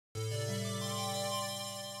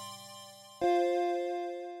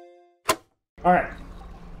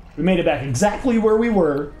We made it back exactly where we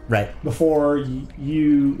were. Right. Before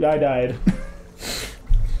I died.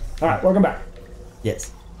 Alright, welcome back.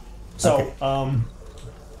 Yes. So, okay.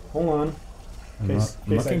 Hold on. I'm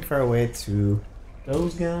looking for a way to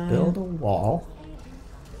those guys build a wall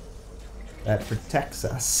that protects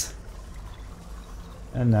us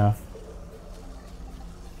enough.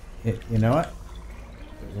 You know what?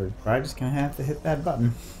 We're probably just gonna have to hit that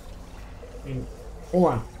button. Hold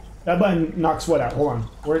on. That button knocks what out? Hold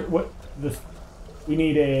on. We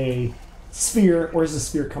need a sphere. Where does the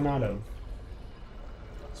sphere come out of?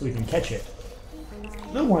 So we can catch it.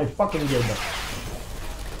 No one fucking good though.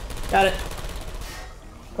 Got it.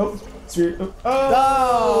 Oh, sphere.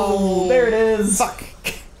 Oh, there it is. Fuck.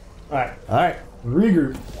 Alright. Alright.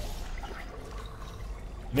 Regroup.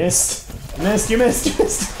 Missed. Missed. You missed. You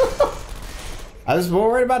missed. I was more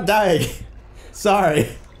worried about dying. Sorry.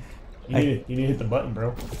 You need to hit the button,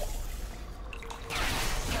 bro.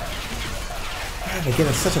 God, again,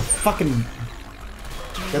 it's such a fucking...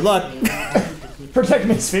 Good luck. Protect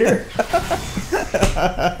me, sphere.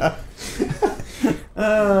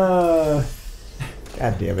 God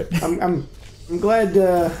damn it. I'm glad.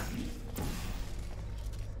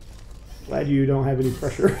 Glad you don't have any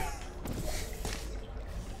pressure.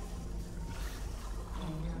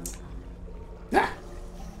 Ah.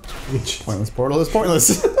 Pointless portal is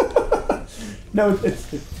pointless. No,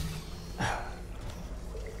 it's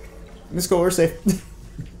Let's go. We're safe.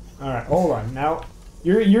 all right. Hold on. Now,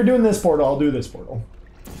 you're doing this portal. I'll do this portal.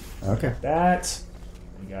 Okay. That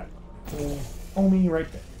we got. Homie right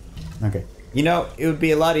there. Okay. You know, it would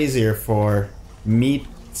be a lot easier for me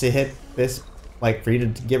to hit this, like for you to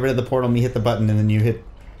get rid of the portal, me hit the button, and then you hit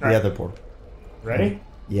the other portal. Ready?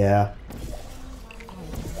 Yeah.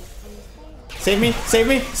 Save me! Save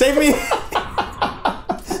me! Save me!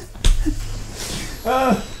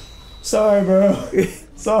 Sorry, bro.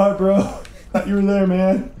 Sorry, bro. Thought you were there,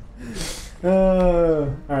 man.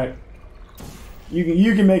 All right.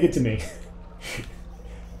 You can make it to me.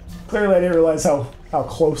 Clearly, I didn't realize how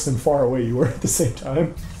close and far away you were at the same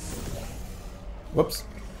time. Whoops.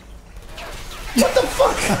 What the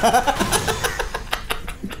fuck?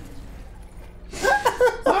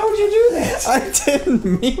 Why would you do that? I didn't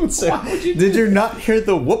mean to. Why would you Did you not hear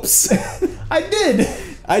the whoops? I did.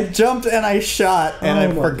 I jumped and I shot and I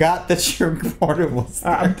my. forgot that your portal was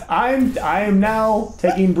there. I am now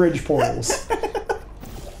taking bridge portals.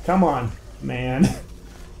 Come on, man.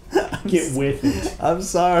 Get with it. I'm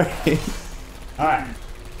sorry. Alright.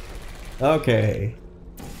 Okay.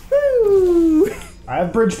 Woo! I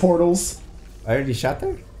have bridge portals. I already shot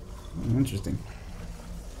there? Interesting.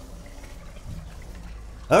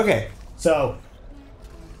 Okay. So,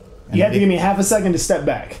 you have to give me half a second to step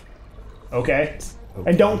back. Okay?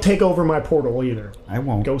 And don't take over my portal either. I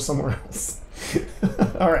won't. Go somewhere else.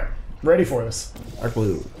 Alright. Ready for this. Dark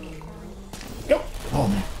blue. Go. Oh,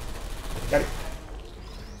 man. Got it.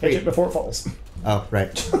 Catch it before it falls. Oh,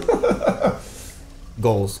 right.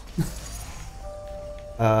 Goals.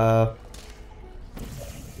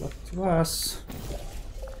 Look to us.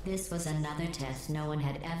 This was another test no one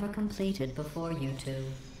had ever completed before you two.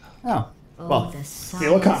 Oh. Oh, Well, the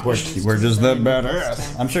feel accomplished. we're just that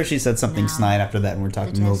badass. I'm sure she said something snide after that and we're The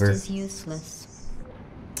talking test over. is useless.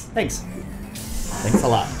 Thanks. Thanks a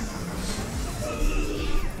lot.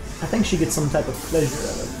 I think she gets some type of pleasure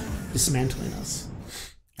out of dismantling us.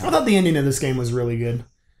 I thought the ending of this game was really good.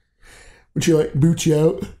 When she like boots you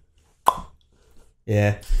out.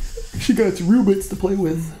 Yeah. She got real bits to play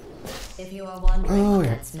with. If you are wondering Oh what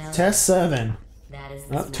yeah. that smell Test 7. that is the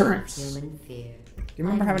smell turrets. of human fear. Do you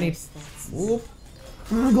remember how many... Whoop.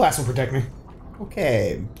 Glass will protect me.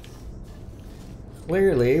 Okay.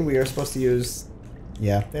 Clearly, we are supposed to use...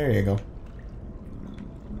 Yeah, there you go.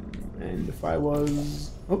 And if I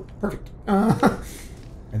was... Oh, perfect. I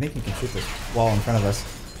think you can shoot this wall in front of us.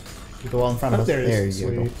 Shoot the wall in front of us. There it is.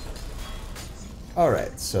 you go. Sweet.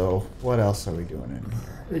 Alright, so what else are we doing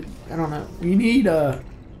in here? I don't know. We need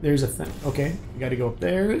there's a thing. Okay, you gotta go up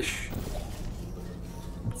there-ish.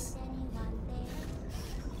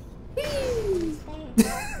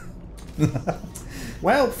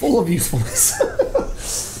 Well, full of usefulness.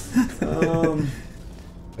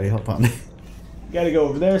 Wait, hold on. You gotta go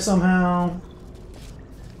over there somehow.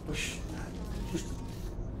 Push.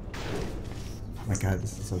 Oh my god,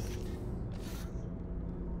 this is so...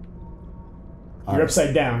 You're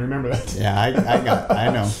upside down, remember that. Yeah, I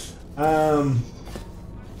know.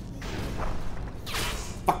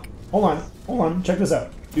 Fuck. Hold on, check this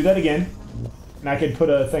out. Do that again, and I could put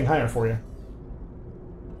a thing higher for you.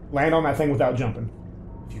 Land on that thing without jumping,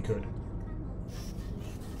 if you could.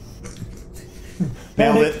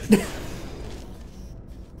 Nailed it.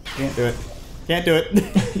 Can't do it. Can't do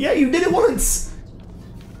it. Yeah, you did it once.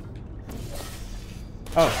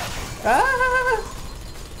 Oh. Ah!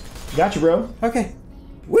 Gotcha, bro. Okay.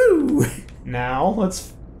 Woo! Now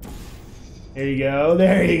let's. There you go.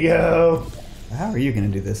 There you go. How are you gonna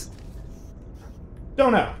do this?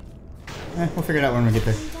 Don't know. We'll figure it out when we get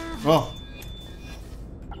there. Well,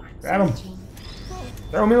 Grab him.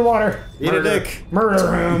 Throw him in the water. Eat a Murder. dick.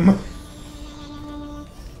 Murder him.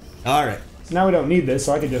 all right. So now we don't need this,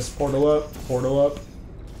 so I can just portal up, portal up.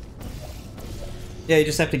 Yeah, you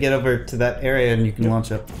just have to get over to that area and you can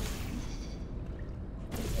launch up.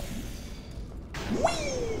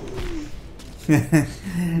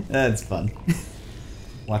 That's fun.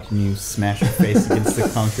 Watching you smash your face against the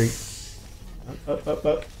concrete. Up, up,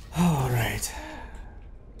 up. All right.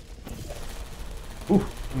 Ooh,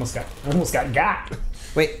 almost got.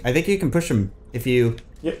 Wait, I think you can push him if you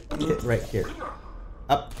Yep. hit right here.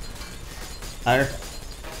 Up. Higher.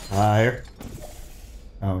 Higher.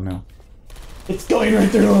 Oh no. It's going right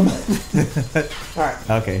through him. All right.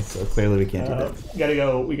 Okay, so clearly we can't do that. Gotta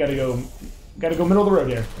go. We gotta go. Gotta go middle of the road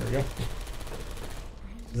here. There we go.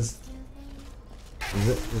 This,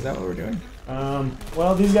 Is that what we're doing?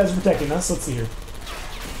 well, these guys are protecting us. Let's see here.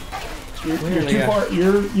 You're Clearly, too yeah. far.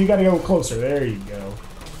 You gotta go closer. There you go.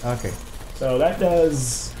 Okay. So that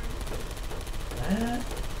does that.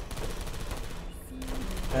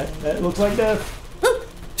 That looks like death.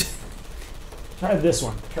 Try this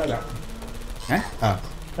one. Try that one. Huh? Oh.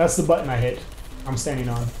 That's the button I hit. I'm standing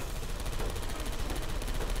on.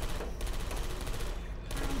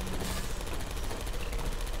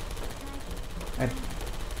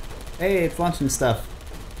 Hey, it's launching stuff.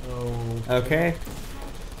 Oh. Okay.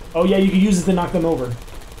 Oh yeah, you can use it to knock them over.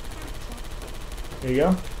 There you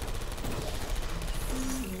go.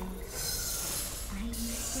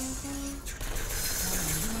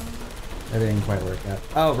 That didn't quite work out.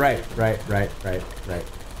 Oh, right.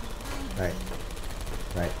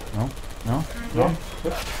 No. No. Yeah.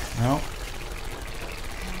 Yep. No.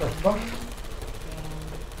 Because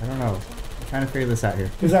I don't know. I'm trying to figure this out here.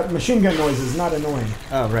 that machine gun noise is not annoying.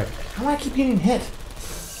 Oh, right. How do I keep getting hit?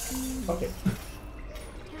 Okay.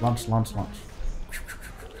 Launch.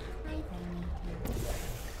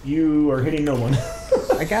 You are hitting no one.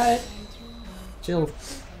 I got it. Chill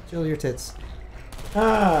your tits.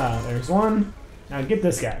 Ah, there's one. Now get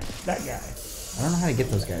this guy. That guy. I don't know how to get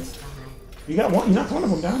those guys. You got one. You knocked one of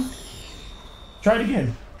them down. Try it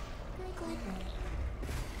again.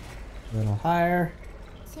 A little higher.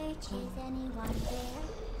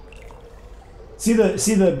 See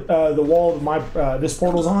the wall of my this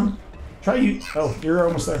portal's on. Try you. Oh, you're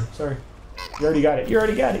almost there. Sorry. You already got it. You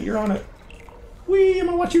already got it. You're on it. Wee! I'm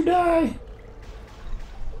gonna watch you die.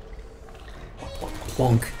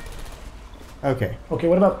 Plunk. Okay, Okay.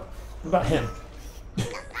 What about him?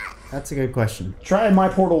 that's a good question. Try my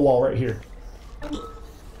portal wall right here.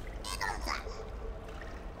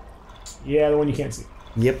 Yeah, the one you can't see.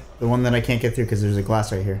 Yep, the one that I can't get through because there's a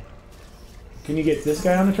glass right here. Can you get this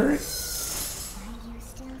guy on the turret?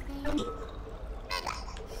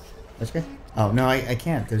 That's good. Oh no, I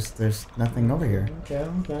can't. There's nothing over here. Okay.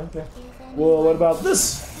 Well, what about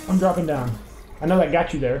this? I'm dropping down. I know that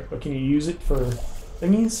got you there, but can you use it for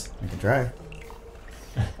thingies? I can try.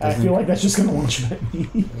 I feel like that's just gonna launch him at me.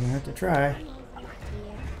 You have to try.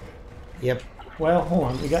 Yep. Well, hold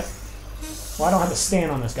on. We got. Well, I don't have to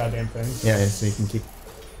stand on this goddamn thing. Yeah, so you can keep.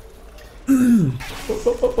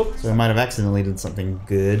 Oh. So I might have accidentally did something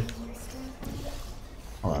good.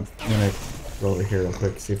 Hold on. I'm gonna go over here real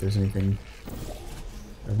quick, see if there's anything.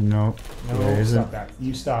 No, there No, isn't. stop that.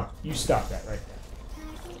 You stop that right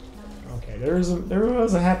there. Okay, there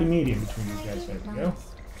was a happy medium between these guys. There we go.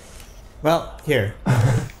 Well, here.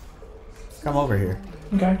 Come over here.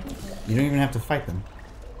 Okay. You don't even have to fight them.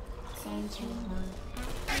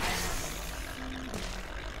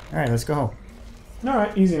 Alright, let's go home. All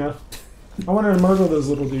right, easy enough. I wanted to murder those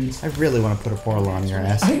little dudes. I really want to put a portal on your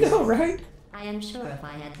ass. I know, right? I am sure if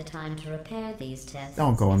I had the time to repair these tests.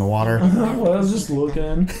 Don't go in the water. Well, I was just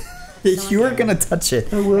looking. You were gonna touch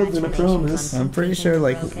it. I will, then I promise. I'm pretty sure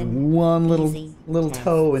like one little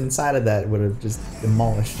toe inside of that would have just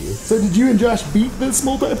demolished you. So did you and Josh beat this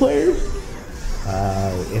multiplayer?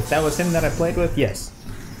 If that was him that I played with, yes.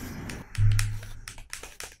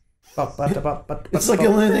 It's like the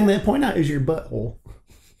only thing they point out is your butthole.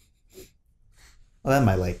 Well, that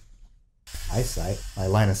might like eyesight, my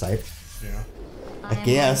line of sight. Yeah. I am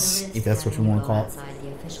guess, on the if that's what you risk wanna having call it. go outside the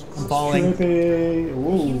official I'm course. falling.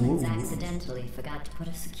 Humans Ooh. accidentally forgot to put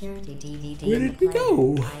a security DVD Where in did the we player.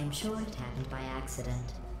 go? I am sure it happened by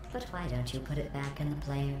accident. But why don't you put it back in the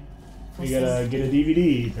player? For You gotta safety? get a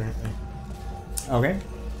DVD, apparently. Okay.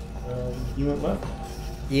 You went left?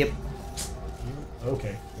 Yep.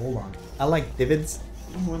 Okay, hold on. I like divots.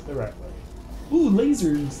 You went the right way. Ooh,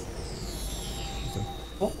 lasers!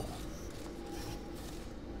 Oh.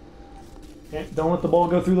 Don't let the ball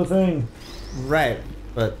go through the thing. Right,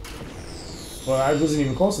 but Well, I wasn't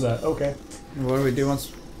even close to that. Okay. what do we do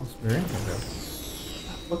once we're in there?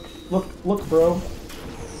 Look, bro.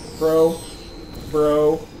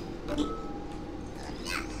 Bro.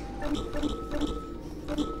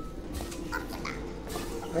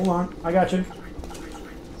 Hold on, I got you.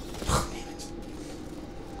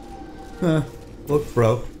 Huh. Look,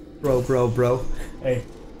 bro. Bro. Hey,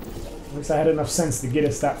 at least I had enough sense to get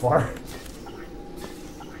us that far.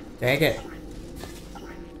 Take it.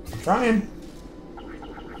 I'm trying.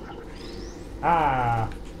 Ah.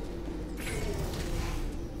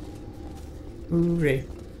 Hooray.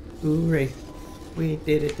 Hooray. We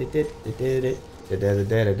did it. Did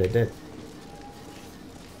it.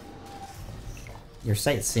 Your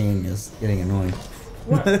sightseeing is getting annoying.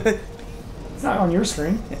 What? It's not on your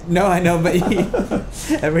screen. No, I know, but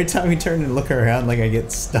every time we turn and look around, like I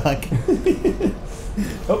get stuck.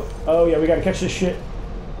 Oh yeah, we gotta catch this shit.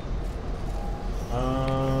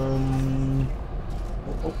 Oh.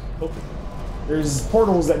 There's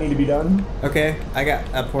portals that need to be done. Okay, I got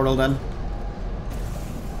a portal done.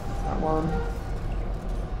 That one.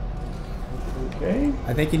 Okay.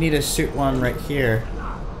 I think you need to shoot one right here.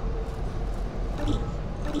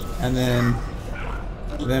 And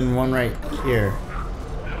then one right here.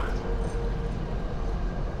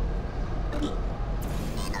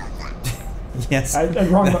 Yes.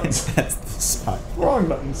 Wrong buttons. That's the spot. Wrong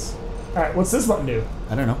buttons. Alright, what's this button do?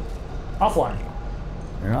 I don't know. Offline.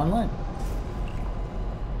 You're online.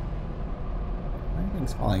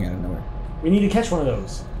 Everything's falling out of nowhere. We need to catch one of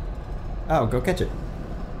those. Oh, go catch it.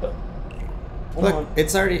 Hold Look, on.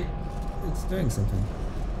 it's already... It's doing something.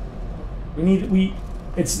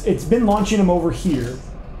 It's been launching them over here,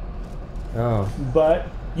 Oh, but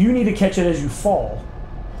you need to catch it as you fall.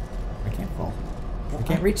 I can't fall. I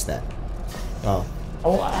can't reach that. Oh.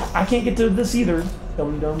 Oh, I can't get to this either,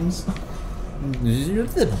 dum-dums. You're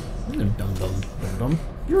the dum-dum.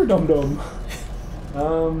 You're a dum-dum.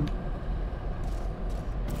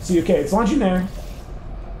 See, okay, it's launching there.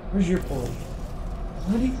 Where's your portal?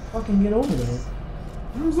 How do you fucking get over there?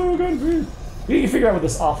 I'm so confused. We need to figure out what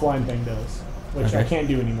this offline thing does, which I Okay. can't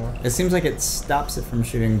do anymore. It seems like it stops it from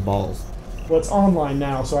shooting balls. Well, it's online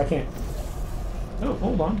now, so I can't... Oh,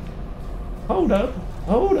 hold on. Hold up.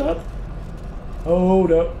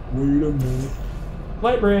 Wait a minute.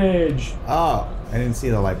 Light bridge! Oh, I didn't see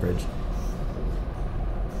the light bridge.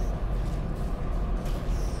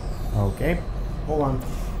 Okay. Hold on.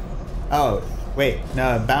 Oh, wait.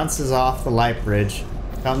 No, it bounces off the light bridge,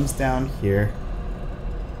 comes down here.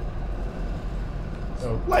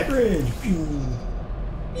 So, light bridge! Pew!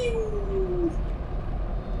 Pew!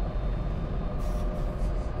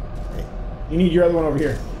 Wait, You need your other one over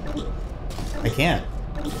here. I can't.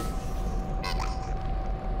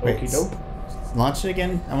 Wait, Okie doke. launch it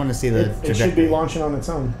again? I want to see the It trajectory. should be launching on its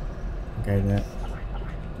own. Okay, yeah.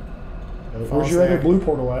 Where's your other blue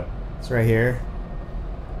portal at? It's right here.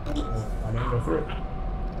 Oh, I didn't go through it.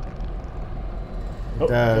 It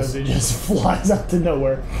does. It just flies out to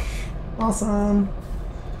nowhere. Awesome.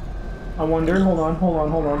 I wonder. Hold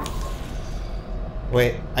on.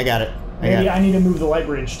 Wait, I got it. Maybe I need to move the light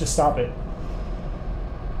bridge to stop it.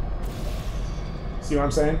 See what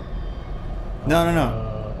I'm saying? No.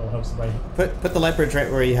 I'll help somebody. Put the light bridge right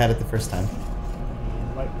where you had it the first time.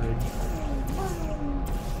 Light bridge.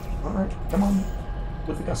 Alright, come on.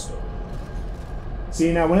 With the gusto.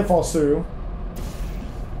 See, now when it falls through...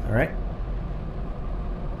 Alright.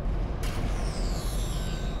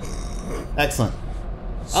 Excellent.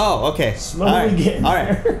 Oh, okay. Slowly getting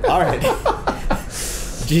there. Alright.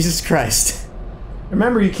 Jesus Christ.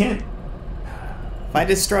 Remember, you can't... If I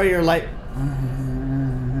destroy your light...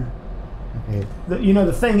 Okay.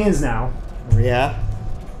 The thing is now... Yeah.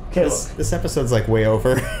 Okay, This episode's like way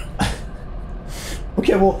over.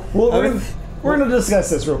 Okay, well, we're gonna discuss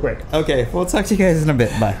this real quick. Okay, we'll talk to you guys in a bit.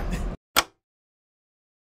 Bye.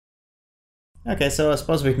 Okay, so I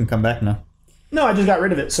suppose we can come back now. No, I just got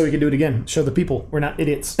rid of it so we can do it again. Show the people we're not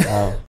idiots. Oh.